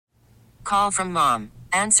Call from mom.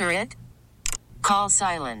 Answer it. Call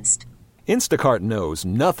silenced. Instacart knows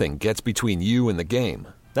nothing gets between you and the game.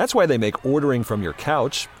 That's why they make ordering from your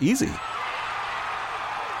couch easy.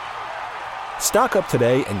 Stock up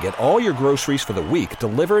today and get all your groceries for the week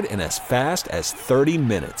delivered in as fast as 30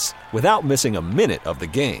 minutes without missing a minute of the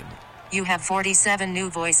game. You have 47 new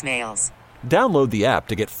voicemails. Download the app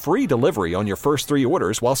to get free delivery on your first 3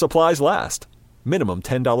 orders while supplies last. Minimum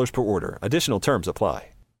 $10 per order. Additional terms apply.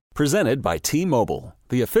 Presented by T-Mobile,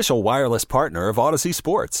 the official wireless partner of Odyssey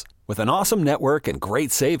Sports. With an awesome network and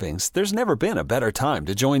great savings, there's never been a better time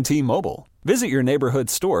to join T-Mobile. Visit your neighborhood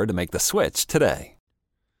store to make the switch today.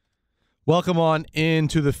 Welcome on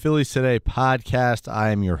into the Phillies Today podcast. I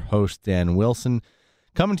am your host, Dan Wilson,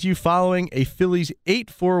 coming to you following a Phillies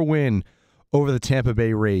 8-4 win over the Tampa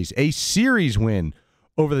Bay Rays, a series win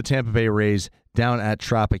over the Tampa Bay Rays down at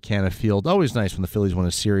Tropicana Field. Always nice when the Phillies win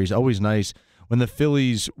a series. Always nice when the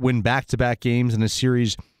Phillies win back-to-back games in a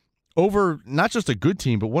series over not just a good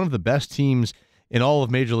team, but one of the best teams in all of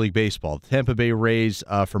Major League Baseball. The Tampa Bay Rays,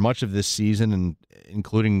 for much of this season, and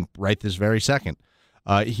including right this very second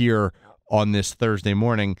here on this Thursday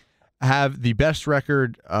morning, have the best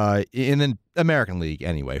record in the American League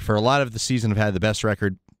anyway. For a lot of the season, have had the best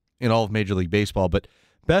record in all of Major League Baseball, but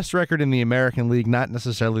best record in the American League, not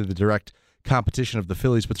necessarily the direct competition of the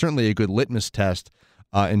Phillies, but certainly a good litmus test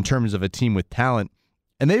in terms of a team with talent.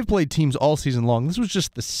 And they've played teams all season long. This was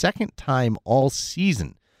just the second time all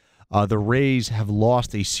season the Rays have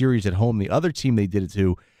lost a series at home. The other team they did it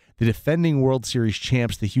to, the defending World Series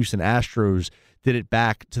champs, the Houston Astros, did it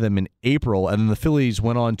back to them in April. And then the Phillies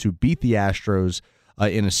went on to beat the Astros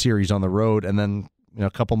in a series on the road. And then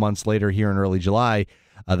a couple months later here in early July,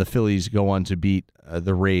 the Phillies go on to beat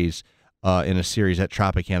the Rays in a series at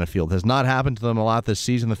Tropicana Field. Has not happened to them a lot this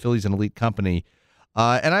season. The Phillies an elite company.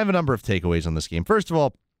 And I have a number of takeaways on this game. First of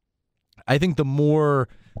all, I think the more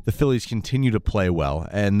the Phillies continue to play well,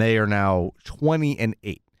 and they are now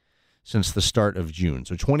 20-8 since the start of June.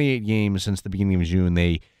 So 28 games since the beginning of June.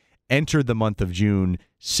 They entered the month of June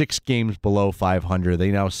 6 games below 500.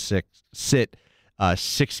 They now sit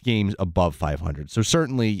 6 games above 500. So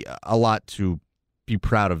certainly a lot to be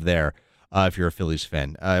proud of there if you're a Phillies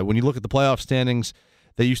fan. When you look at the playoff standings,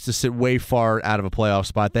 they used to sit way far out of a playoff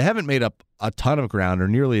spot. They haven't made up a ton of ground or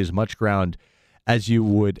nearly as much ground as you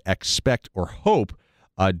would expect or hope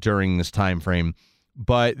during this time frame,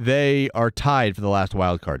 but they are tied for the last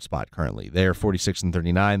wild card spot currently. They are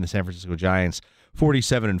 46-39. The San Francisco Giants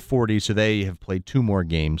 47-40, so they have played 2 more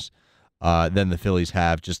games than the Phillies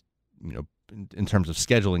have, just in terms of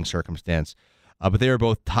scheduling circumstance. But they are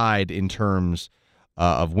both tied in terms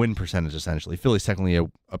of win percentage, essentially. Phillies technically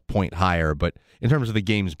a point higher, but in terms of the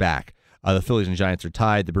games back, the Phillies and Giants are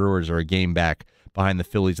tied. The Brewers are a game back behind the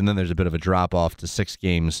Phillies, and then there's a bit of a drop-off to 6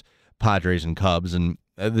 games, Padres and Cubs. And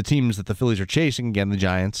the teams that the Phillies are chasing, again, the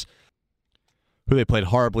Giants, who they played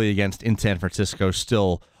horribly against in San Francisco,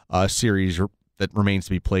 still a series that remains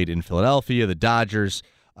to be played in Philadelphia. The Dodgers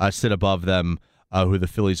sit above them, who the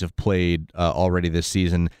Phillies have played already this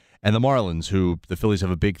season. And the Marlins, who the Phillies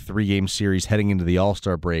have a big 3-game series heading into the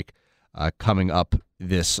All-Star break coming up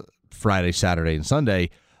this Friday, Saturday, and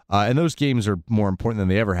Sunday. And those games are more important than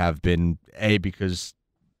they ever have been, because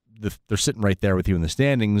they're sitting right there with you in the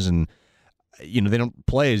standings, and they don't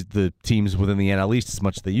play as the teams within the NL East as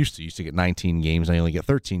much as they used to. You used to get 19 games, and they only get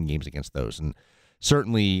 13 games against those. And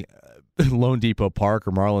certainly Lone Depot Park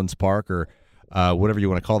or Marlins Park or whatever you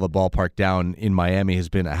want to call the ballpark down in Miami has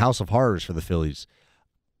been a house of horrors for the Phillies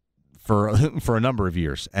for a number of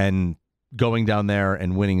years. And going down there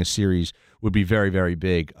and winning a series would be very, very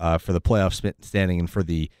big for the playoff standing and for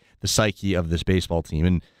the psyche of this baseball team.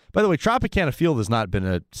 And by the way, Tropicana Field has not been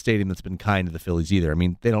a stadium that's been kind to the Phillies either. I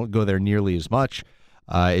mean, they don't go there nearly as much.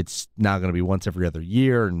 It's now going to be once every other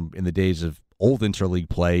year. And in the days of old interleague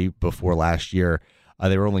play before last year,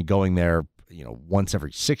 they were only going there, once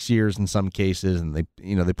every 6 years in some cases. And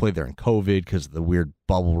they played there in COVID because of the weird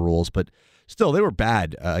bubble rules. But still, they were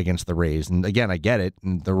bad against the Rays. And again, I get it.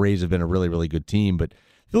 And the Rays have been a really, really good team. But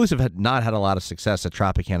the Phillies have not had a lot of success at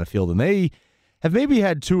Tropicana Field. And they have maybe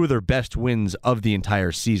had 2 of their best wins of the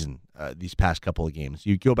entire season these past couple of games.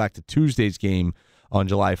 You go back to Tuesday's game on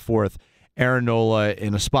July 4th, Aaron Nola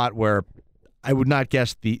in a spot where I would not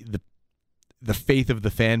guess the faith of the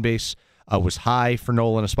fan base was high for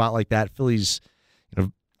Nola in a spot like that. Phillies,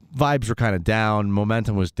 vibes were kind of down,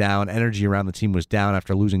 momentum was down, energy around the team was down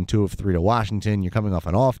after losing 2 of 3 to Washington. You're coming off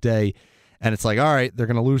an off day, and it's like, all right, they're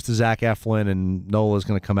going to lose to Zach Eflin, and Nola's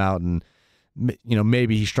going to come out and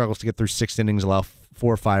maybe he struggles to get through 6 innings, allow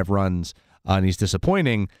 4 or 5 runs, and he's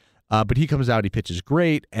disappointing. But he comes out, he pitches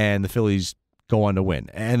great, and the Phillies go on to win.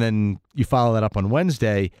 And then you follow that up on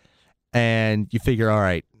Wednesday, and you figure, all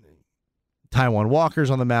right, Taijuan Walker's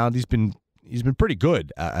on the mound. He's been pretty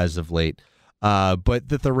good as of late, but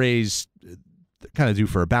that the Rays kind of due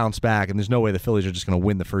for a bounce back, and there's no way the Phillies are just going to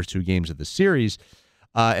win the first 2 games of the series.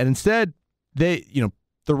 And instead, the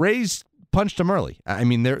Rays punched them early. I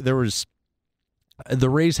mean, there was the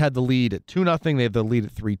Rays had the lead at 2-0. They had the lead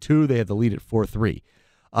at 3-2. They had the lead at 4-3.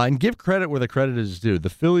 And give credit where the credit is due. The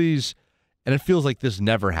Phillies, and it feels like this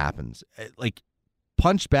never happens, like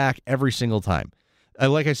punch back every single time.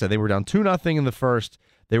 Like I said, they were down 2-0 in the first.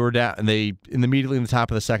 They were down, and immediately in the top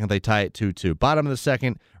of the second, they tie it 2-2. Bottom of the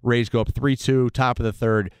second, Rays go up 3-2. Top of the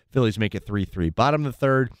third, Phillies make it 3-3. Bottom of the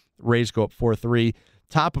third, Rays go up 4-3.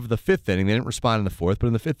 Top of the fifth inning, they didn't respond in the fourth, but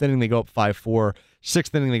in the fifth inning, they go up 5-4.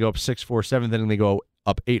 Sixth inning, they go up 6-4. Seventh inning, they go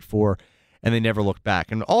up 8-4, and they never looked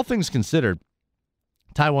back. And all things considered,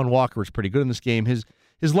 Taijuan Walker was pretty good in this game.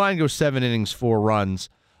 His line goes 7 innings, 4 runs,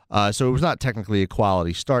 so it was not technically a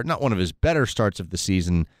quality start, not one of his better starts of the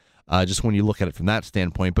season, just when you look at it from that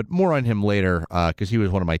standpoint, but more on him later because he was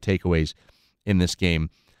one of my takeaways in this game.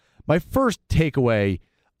 My first takeaway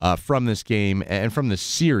from this game and from this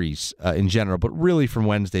series in general, but really from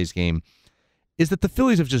Wednesday's game, is that the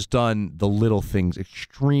Phillies have just done the little things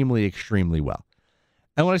extremely, extremely well.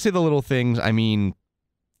 And when I say the little things, I mean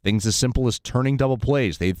things as simple as turning double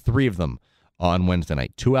plays. They had 3 of them on Wednesday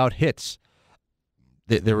night. 2-out hits.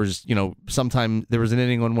 There was, sometime there was an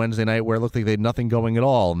inning on Wednesday night where it looked like they had nothing going at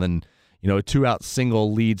all. And then, a 2-out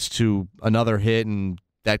single leads to another hit and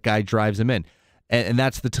that guy drives him in. And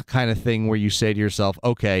that's the kind of thing where you say to yourself,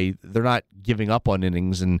 okay, they're not giving up on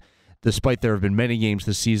innings. And despite there have been many games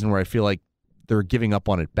this season where I feel like they're giving up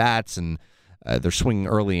on at-bats and they're swinging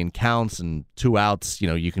early in counts and 2 outs,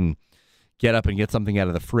 you can get up and get something out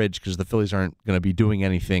of the fridge because the Phillies aren't going to be doing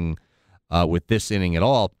anything with this inning at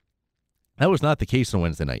all. That was not the case on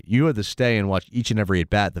Wednesday night. You had to stay and watch each and every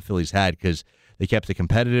at-bat the Phillies had because they kept it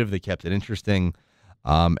competitive, they kept it interesting,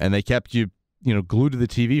 and they kept you glued to the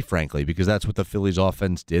TV, frankly, because that's what the Phillies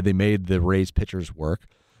offense did. They made the Rays pitchers work.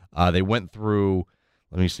 They went through,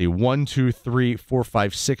 1, 2, 3, 4,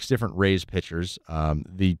 5, 6 different Rays pitchers.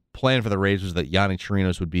 The plan for the Rays was that Yanni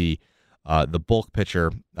Chirinos would be the bulk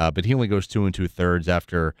pitcher, but he only goes 2 2/3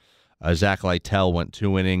 after Zach Lytle went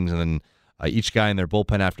 2 innings, and then each guy in their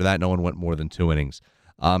bullpen after that, no one went more than 2 innings.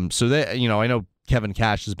 So they, I know Kevin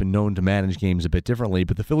Cash has been known to manage games a bit differently,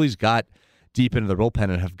 but the Phillies got deep into their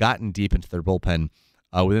bullpen and have gotten deep into their bullpen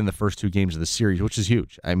within the first 2 games of the series, which is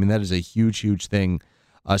huge. I mean, that is a huge, huge thing,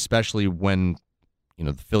 especially when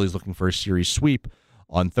the Phillies looking for a series sweep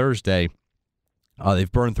on Thursday.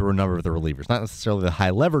 They've burned through a number of the relievers, not necessarily the high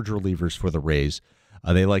leverage relievers for the Rays.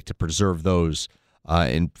 They like to preserve those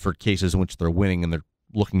for cases in which they're winning and they're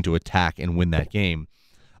looking to attack and win that game.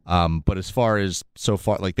 But as far as so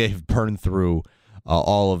far, like they've burned through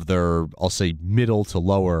all of their, I'll say, middle to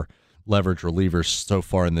lower leverage relievers so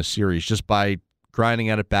far in this series just by grinding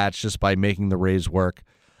out at bats, just by making the Rays work.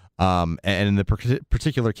 And in the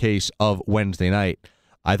particular case of Wednesday night,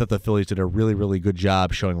 I thought the Phillies did a really, really good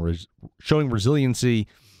job showing resiliency,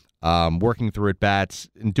 working through at bats,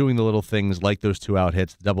 and doing the little things like those 2-out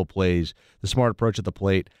hits, the double plays, the smart approach at the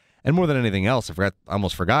plate, and more than anything else, I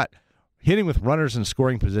almost forgot, hitting with runners in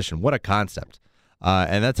scoring position. What a concept!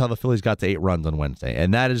 And that's how the Phillies got to 8 runs on Wednesday,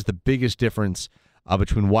 and that is the biggest difference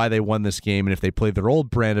between why they won this game. And if they played their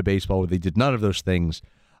old brand of baseball where they did none of those things,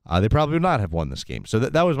 they probably would not have won this game. So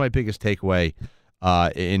that was my biggest takeaway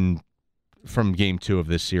from Game 2 of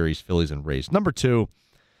this series, Phillies and Rays. Number 2,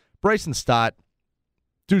 Bryson Stott.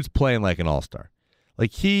 Dude's playing like an all-star.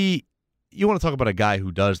 Like you want to talk about a guy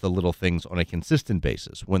who does the little things on a consistent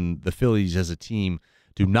basis when the Phillies as a team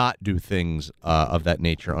do not do things of that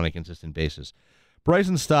nature on a consistent basis.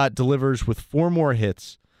 Bryson Stott delivers with 4 more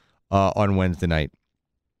hits on Wednesday night.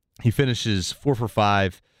 He finishes 4 for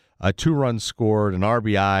 5, 2 runs scored, an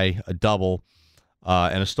RBI, a double,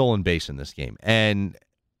 and a stolen base in this game. And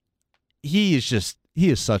he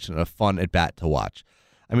is such a fun at-bat to watch.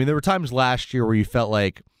 I mean, there were times last year where you felt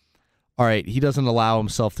like, all right, he doesn't allow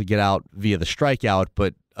himself to get out via the strikeout,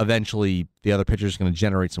 but eventually the other pitcher is going to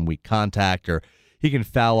generate some weak contact, or he can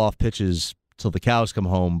foul off pitches till the cows come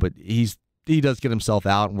home, but he does get himself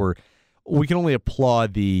out, and we can only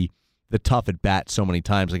applaud the tough at-bat so many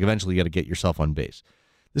times. Like, eventually you got to get yourself on base.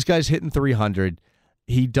 This guy's hitting 300.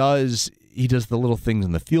 He does the little things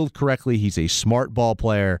in the field correctly. He's a smart ball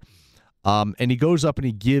player. And he goes up and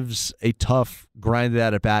he gives a tough, grinded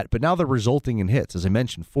out at bat, but now they're resulting in hits. As I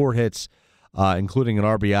mentioned, 4 hits, including an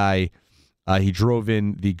RBI. He drove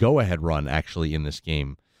in the go-ahead run, actually, in this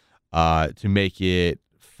game to make it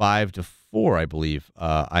 5-4, I believe.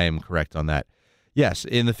 I am correct on that. Yes,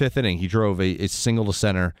 in the fifth inning, he drove a single to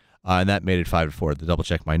center, and that made it 5-4. To double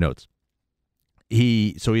check my notes,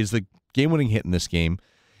 he is the game-winning hit in this game.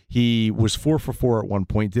 He was 4 for 4 at one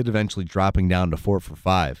point, did eventually dropping down to 4 for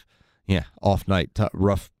 5. Yeah, off night,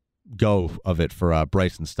 rough go of it for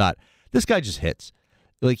Bryson Stott. This guy just hits.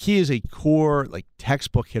 Like, he is a core, like,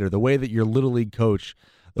 textbook hitter. The way that your little league coach,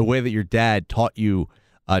 the way that your dad taught you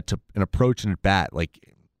to an approach and at bat,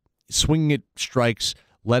 like swinging at strikes,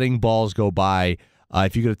 letting balls go by.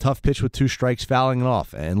 If you get a tough pitch with 2 strikes, fouling it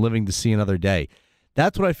off and living to see another day.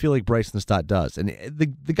 That's what I feel like Bryson Stott does. And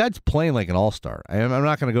the guy's playing like an all-star. I'm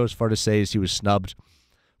not going to go as far to say as he was snubbed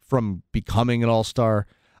from becoming an all-star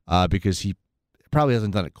because he probably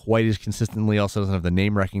hasn't done it quite as consistently. Also doesn't have the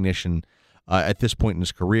name recognition at this point in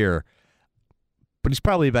his career. But he's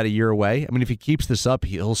probably about a year away. I mean, if he keeps this up,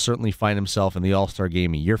 he'll certainly find himself in the all-star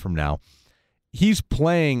game a year from now. He's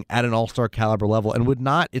playing at an all-star caliber level and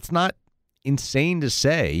it's not insane to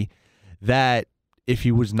say that if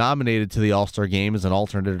he was nominated to the All-Star game as an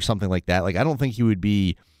alternate or something like that, like, I don't think he would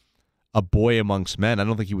be a boy amongst men. I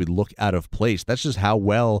don't think he would look out of place. That's just how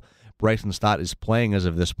well Bryson Stott is playing as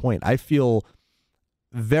of this point. I feel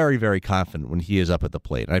very, very confident when he is up at the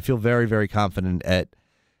plate. And I feel very, very confident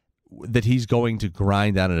that he's going to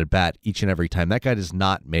grind down an at-bat each and every time. That guy does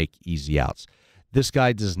not make easy outs. This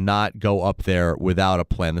guy does not go up there without a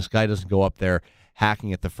plan. This guy doesn't go up there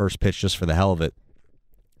hacking at the first pitch just for the hell of it.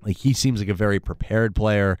 Like, he seems like a very prepared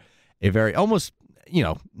player, a very almost,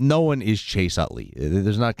 no one is Chase Utley.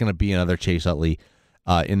 There's not going to be another Chase Utley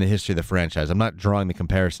in the history of the franchise. I'm not drawing the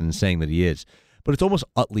comparison and saying that he is, but it's almost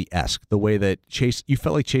Utley-esque, the way that you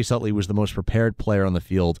felt like Chase Utley was the most prepared player on the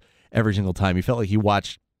field every single time. You felt like he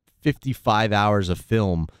watched 55 hours of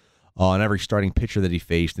film on every starting pitcher that he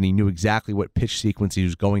faced, and he knew exactly what pitch sequence he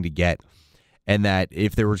was going to get, and that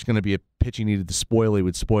if there was going to be a pitch he needed to spoil, he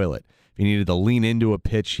would spoil it. If he needed to lean into a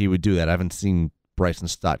pitch, he would do that. I haven't seen Bryson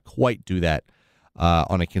Stott quite do that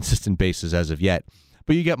on a consistent basis as of yet,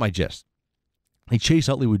 but you get my gist. Like, Chase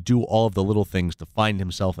Utley would do all of the little things to find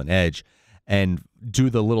himself an edge and do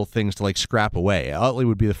the little things to, like, scrap away. Utley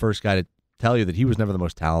would be the first guy to tell you that he was never the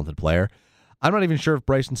most talented player. I'm not even sure if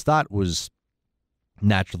Bryson Stott was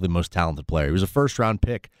naturally the most talented player. He was a first-round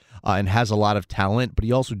pick and has a lot of talent, but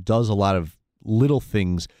he also does a lot of little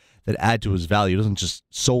things that add to his value. He doesn't just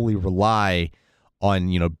solely rely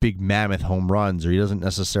on, big mammoth home runs, or he doesn't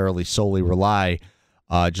necessarily solely rely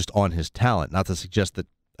just on his talent. Not to suggest that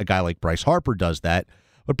a guy like Bryce Harper does that,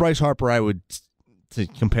 but Bryce Harper, to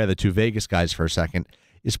compare the two Vegas guys for a second,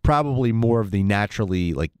 is probably more of the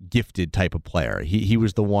naturally, like, gifted type of player. He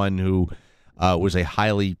was the one who was a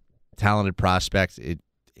highly talented prospect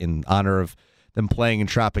in honor of them playing in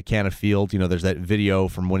Tropicana Field. There's that video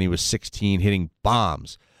from when he was 16 hitting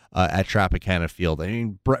bombs at Tropicana Field. I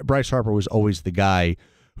mean, Bryce Harper was always the guy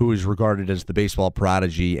who was regarded as the baseball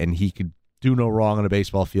prodigy, and he could do no wrong on a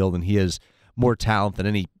baseball field, and he has more talent than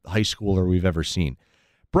any high schooler we've ever seen.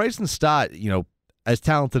 Bryson Stott, as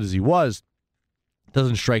talented as he was,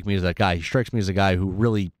 doesn't strike me as that guy. He strikes me as a guy who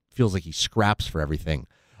really feels like he scraps for everything,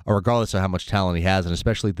 regardless of how much talent he has, and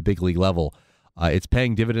especially at the big league level. It's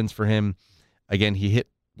paying dividends for him. Again, he hit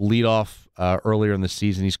leadoff earlier in the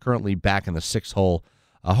season. He's currently back in the 6th hole.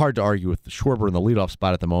 Hard to argue with the Schwarber in the leadoff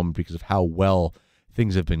spot at the moment because of how well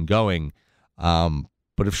things have been going.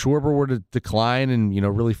 But if Schwarber were to decline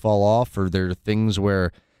and really fall off, or there are things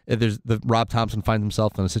where Rob Thompson finds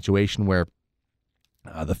himself in a situation where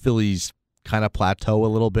the Phillies kind of plateau a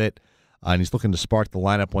little bit, and he's looking to spark the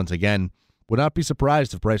lineup once again, would not be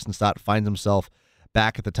surprised if Bryson Stott finds himself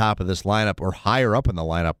back at the top of this lineup or higher up in the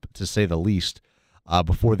lineup, to say the least,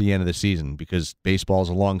 before the end of the season, because baseball is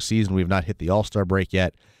a long season. We have not hit the All-Star break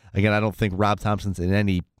yet. Again, I don't think Rob Thompson's in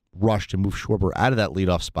any rush to move Schwarber out of that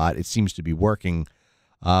leadoff spot. It seems to be working.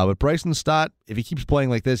 But Bryson Stott, if he keeps playing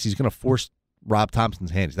like this, he's going to force Rob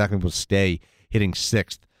Thompson's hand. He's not going to be able to stay hitting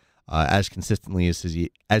 6th as consistently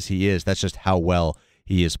as he is. That's just how well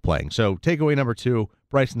he is playing. So takeaway number 2,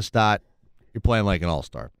 Bryson Stott, you're playing like an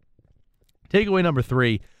all-star. Takeaway number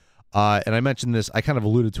 3, and I mentioned this, I kind of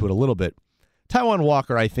alluded to it a little bit. Taijuan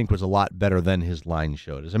Walker, I think, was a lot better than his line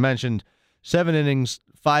showed. As I mentioned, 7 innings,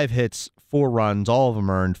 5 hits, 4 runs, all of them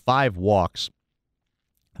earned, 5 walks.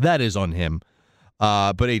 That is on him.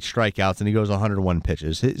 But 8 strikeouts, and he goes 101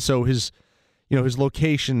 pitches. So his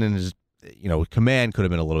location and his, command could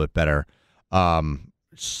have been a little bit better,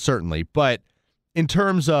 certainly. But in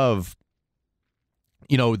terms of,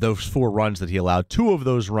 those 4 runs that he allowed, 2 of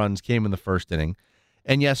those runs came in the first inning.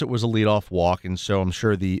 And yes, it was a leadoff walk, and so I'm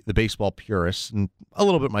sure the baseball purists, and a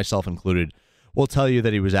little bit myself included, will tell you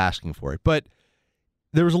that he was asking for it. But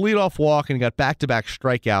there was a leadoff walk and he got back-to-back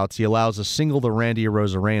strikeouts. He allows a single to Randy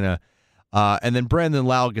Arozarena, and then Brandon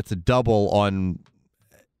Lau gets a double on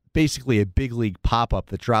basically a big league pop-up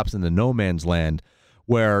that drops into no man's land,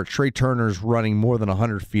 where Trey Turner's running more than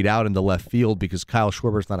 100 feet out into left field because Kyle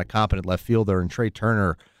Schwarber's not a competent left fielder, and Trey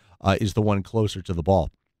Turner is the one closer to the ball.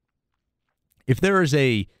 If there is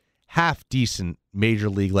a half-decent major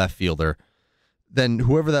league left fielder, then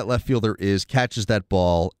whoever that left fielder is catches that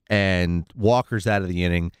ball and Walker's out of the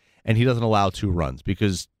inning, and he doesn't allow 2 runs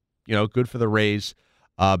because, good for the Rays,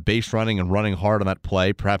 base running and running hard on that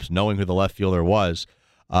play, perhaps knowing who the left fielder was.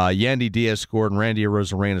 Yandy Diaz scored, and Randy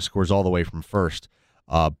Arozarena scores all the way from first,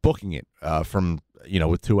 booking it from,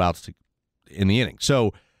 with 2 outs in the inning.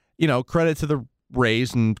 So, credit to the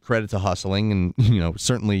Rays and credit to hustling, and,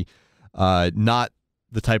 certainly not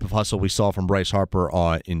the type of hustle we saw from Bryce Harper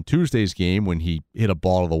in Tuesday's game when he hit a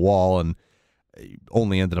ball to the wall and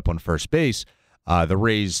only ended up on first base. The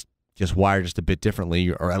Rays just wired just a bit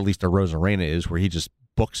differently, or at least Arozarena is, where he just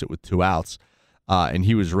books it with 2 outs, and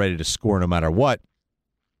he was ready to score no matter what.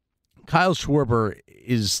 Kyle Schwarber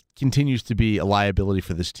continues to be a liability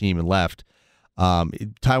for this team and left.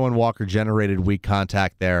 Taijuan Walker generated weak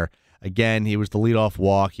contact there. Again, he was the leadoff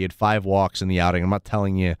walk. He had 5 walks in the outing. I'm not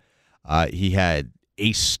telling you he had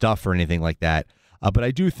ace stuff or anything like that, but I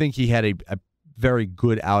do think he had a very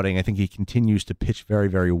good outing. I think he continues to pitch very,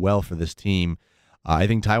 very well for this team. I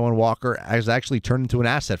think Taijuan Walker has actually turned into an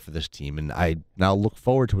asset for this team, and I now look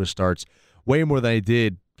forward to his starts way more than I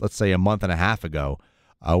did, let's say, a month and a half ago,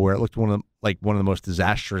 where it looked one of the most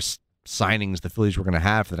disastrous signings the Phillies were going to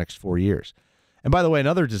have for the next 4 years. And by the way,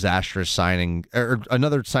 another disastrous signing, or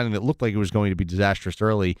another signing that looked like it was going to be disastrous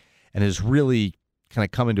early and has really kind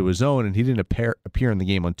of come into his own, and he didn't appear in the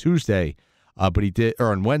game on Tuesday, but he did,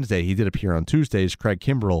 or on Wednesday, he did appear on Tuesday, is Craig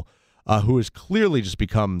Kimbrell, who has clearly just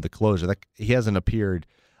become the closer. He hasn't appeared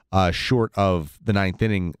short of the 9th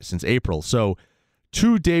inning since April. So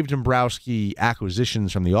 2 Dave Dombrowski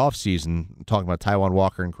acquisitions from the offseason, talking about Taijuan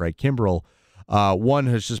Walker and Craig Kimbrell. One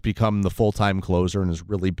has just become the full-time closer and has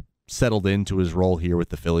really settled into his role here with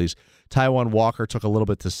the Phillies. Taijuan Walker took a little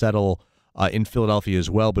bit to settle in Philadelphia as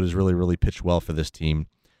well, but has really, really pitched well for this team.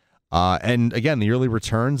 And again, the early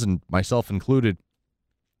returns, and myself included,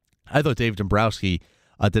 I thought Dave Dombrowski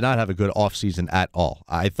did not have a good offseason at all.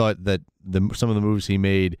 I thought that some of the moves he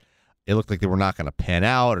made, it looked like they were not going to pan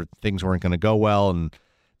out or things weren't going to go well, and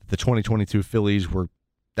the 2022 Phillies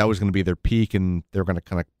that was going to be their peak, and they're going to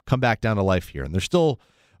kind of come back down to life here. And they're still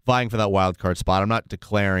vying for that wild card spot. I'm not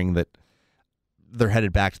declaring that they're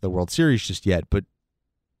headed back to the World Series just yet, but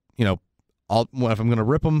if I'm going to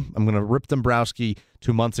rip him, I'm going to rip Dombrowski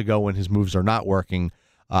 2 months ago when his moves are not working.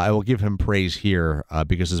 I will give him praise here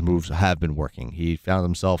because his moves have been working. He found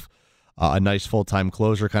himself a nice full-time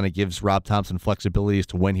closer, kind of gives Rob Thompson flexibility as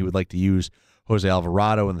to when he would like to use Jose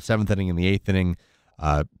Alvarado in the 7th inning and the 8th inning.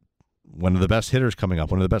 One of the best hitters coming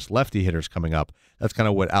up, one of the best lefty hitters coming up. That's kind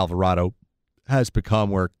of what Alvarado has become,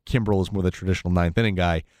 where Kimbrell is more the traditional 9th inning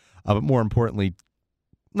guy. But more importantly,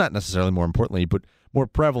 not necessarily more importantly, but more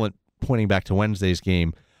prevalent, pointing back to Wednesday's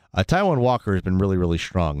game, Taijuan Walker has been really, really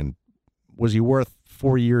strong. And was he worth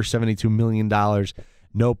 4 years, $72 million?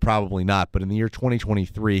 No, probably not. But in the year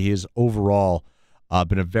 2023, he has overall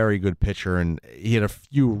been a very good pitcher, and he had a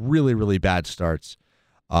few really, really bad starts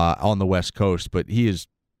on the West Coast, but he is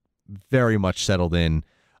very much settled in.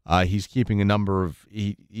 He's keeping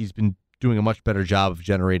he's been doing a much better job of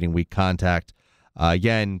generating weak contact.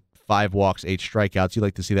 Again, 5 walks, 8 strikeouts. You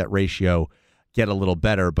like to see that ratio get a little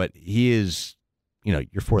better, but he is, your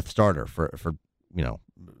 4th starter for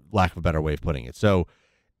lack of a better way of putting it. So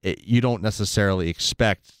you don't necessarily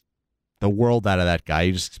expect the world out of that guy.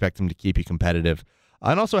 You just expect him to keep you competitive.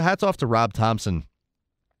 And also hats off to Rob Thompson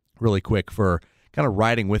really quick for kind of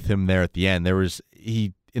riding with him there at the end.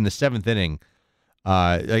 In the 7th inning,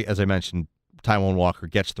 as I mentioned, Taijuan Walker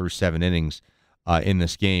gets through 7 innings in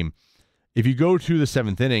this game. If you go to the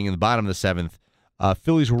 7th inning, in the bottom of the 7th,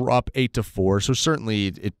 Phillies were up 8-4, so certainly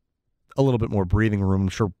it a little bit more breathing room. I'm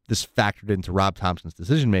sure this factored into Rob Thompson's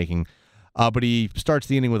decision-making, but he starts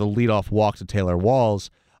the inning with a leadoff walk to Taylor Walls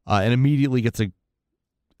and immediately gets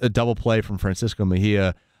a double play from Francisco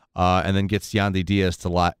Mejia and then gets Yandy Diaz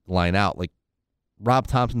to line out. Like, Rob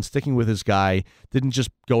Thompson sticking with his guy, didn't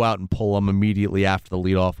just go out and pull him immediately after the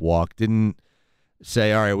leadoff walk, didn't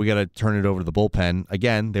say, all right, we got to turn it over to the bullpen.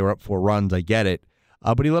 Again, they were up 4 runs, I get it.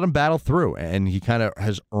 But he let him battle through, and he kind of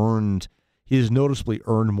has noticeably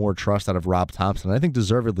earned more trust out of Rob Thompson, I think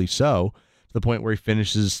deservedly so, to the point where he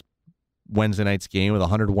finishes Wednesday night's game with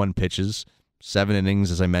 101 pitches, 7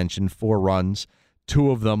 innings, as I mentioned, 4 runs,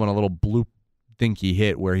 2 of them on a little bloop dinky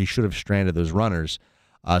hit where he should have stranded those runners.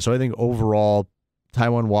 So I think overall,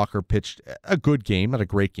 Taijuan Walker pitched a good game, not a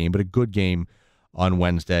great game, but a good game on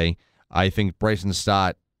Wednesday. I think Bryson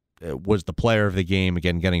Stott was the player of the game,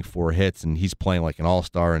 again, getting 4 hits, and he's playing like an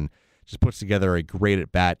all-star and just puts together a great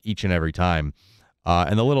at-bat each and every time.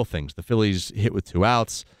 And the little things, the Phillies hit with 2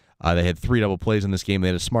 outs. They had 3 double plays in this game. They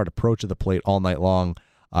had a smart approach to the plate all night long,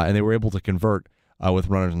 and they were able to convert with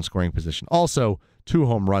runners in scoring position. Also, 2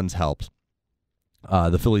 home runs helps.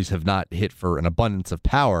 The Phillies have not hit for an abundance of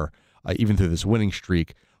power, even through this winning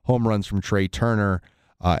streak. Home runs from Trey Turner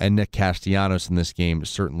and Nick Castellanos in this game is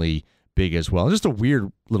certainly big as well. Just a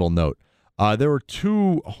weird little note. There were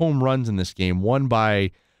 2 home runs in this game, one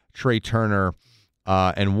by Trey Turner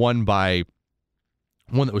and one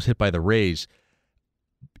that was hit by the Rays.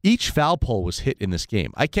 Each foul pole was hit in this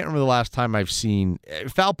game. I can't remember the last time I've seen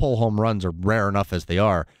foul pole home runs are rare enough as they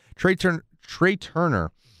are. Trey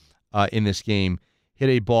Turner in this game hit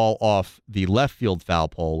a ball off the left field foul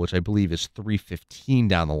pole, which I believe is 315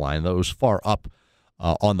 down the line. That was far up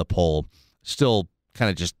on the pole. Still kind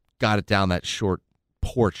of just got it down that short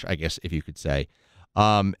porch, I guess, if you could say.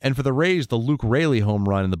 And for the Rays, the Luke Raley home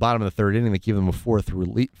run in the bottom of the 3rd inning that gave them a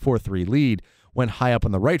 4-3 lead went high up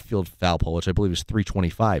on the right field foul pole, which I believe is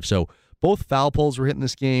 325. So both foul poles were hit in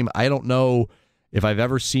this game. I don't know if I've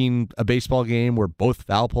ever seen a baseball game where both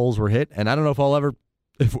foul poles were hit, and I don't know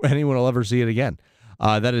if anyone will ever see it again.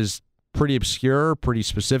 That is pretty obscure, pretty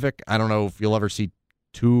specific. I don't know if you'll ever see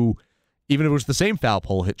 2, even if it was the same foul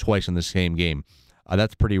pole hit twice in the same game.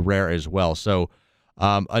 That's pretty rare as well. So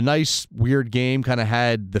a nice, weird game. Kind of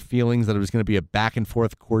had the feelings that it was going to be a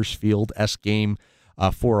back-and-forth Coors Field-esque game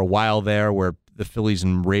for a while there, where the Phillies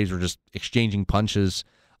and Rays were just exchanging punches,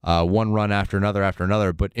 one run after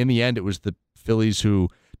another. But in the end, it was the Phillies who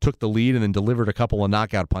took the lead and then delivered a couple of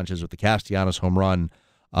knockout punches with the Castellanos home run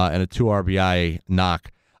and a 2 RBI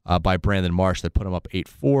knock by Brandon Marsh that put him up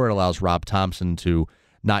 8-4. It allows Rob Thompson to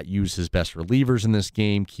not use his best relievers in this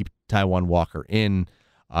game, keep Taijuan Walker in.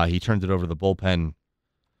 He turned it over to the bullpen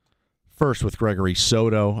first with Gregory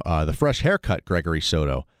Soto, the fresh haircut Gregory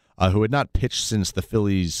Soto, who had not pitched since the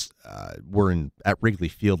Phillies were at Wrigley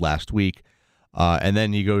Field last week. And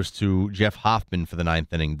then he goes to Jeff Hoffman for the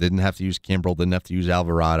 9th inning. Didn't have to use Kimbrel, didn't have to use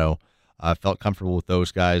Alvarado. Felt comfortable with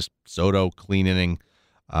those guys. Soto, clean inning.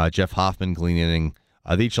 Jeff Hoffman, clean inning.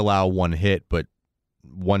 They each allow 1 hit, but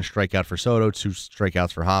 1 strikeout for Soto, 2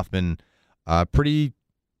 strikeouts for Hoffman. Pretty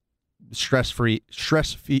stress-free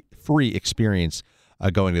experience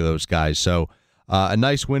going to those guys. So a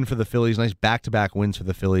nice win for the Phillies, nice back-to-back wins for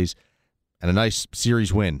the Phillies, and a nice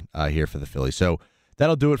series win here for the Phillies. So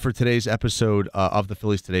that'll do it for today's episode of the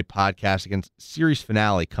Phillies Today podcast. Again, series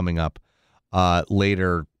finale coming up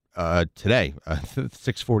later today,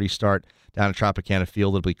 6:40 start down at Tropicana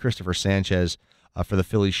Field. It'll be Christopher Sanchez for the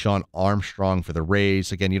Phillies, Sean Armstrong for the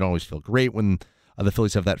Rays. Again, you don't always feel great when the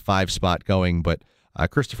Phillies have that 5 spot going, but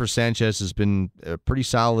Christopher Sanchez has been a pretty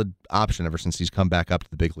solid option ever since he's come back up to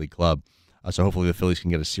the big league club. So hopefully the Phillies can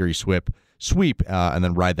get a series sweep and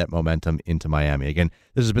then ride that momentum into Miami. Again,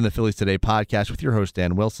 this has been the Phillies Today podcast with your host,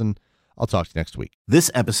 Dan Wilson. I'll talk to you next week. This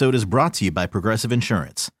episode is brought to you by Progressive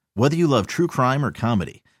Insurance. Whether you love true crime or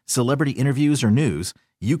comedy, celebrity interviews or news,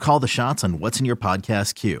 you call the shots on what's in your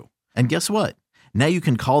podcast queue. And guess what? Now you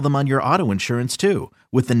can call them on your auto insurance too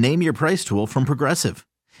with the Name Your Price tool from Progressive.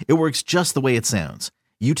 It works just the way it sounds.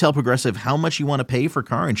 You tell Progressive how much you want to pay for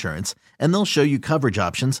car insurance, and they'll show you coverage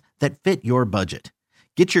options that fit your budget.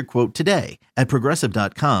 Get your quote today at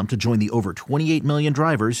Progressive.com to join the over 28 million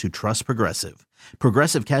drivers who trust Progressive.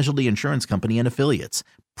 Progressive Casualty Insurance Company and Affiliates.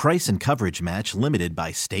 Price and coverage match limited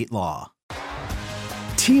by state law.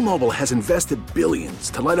 T-Mobile has invested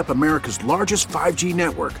billions to light up America's largest 5G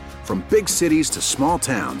network, from big cities to small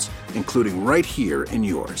towns, including right here in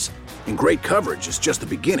yours. And great coverage is just the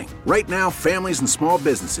beginning. Right now, families and small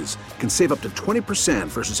businesses can save up to 20%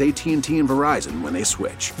 versus AT&T and Verizon when they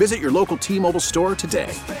switch. Visit your local T-Mobile store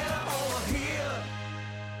today.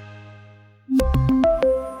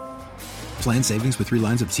 Plan savings with 3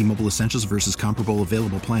 lines of T-Mobile Essentials versus comparable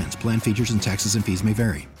available plans. Plan features and taxes and fees may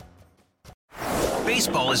vary.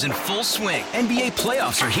 Baseball is in full swing. NBA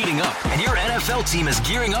playoffs are heating up, and your NFL team is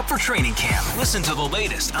gearing up for training camp. Listen to the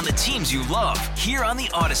latest on the teams you love here on the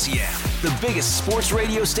Odyssey app. The biggest sports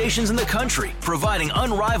radio stations in the country, providing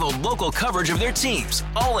unrivaled local coverage of their teams,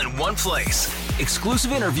 all in one place.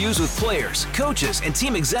 Exclusive interviews with players, coaches, and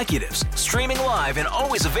team executives, streaming live and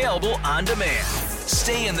always available on demand.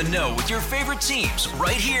 Stay in the know with your favorite teams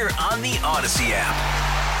right here on the Odyssey app.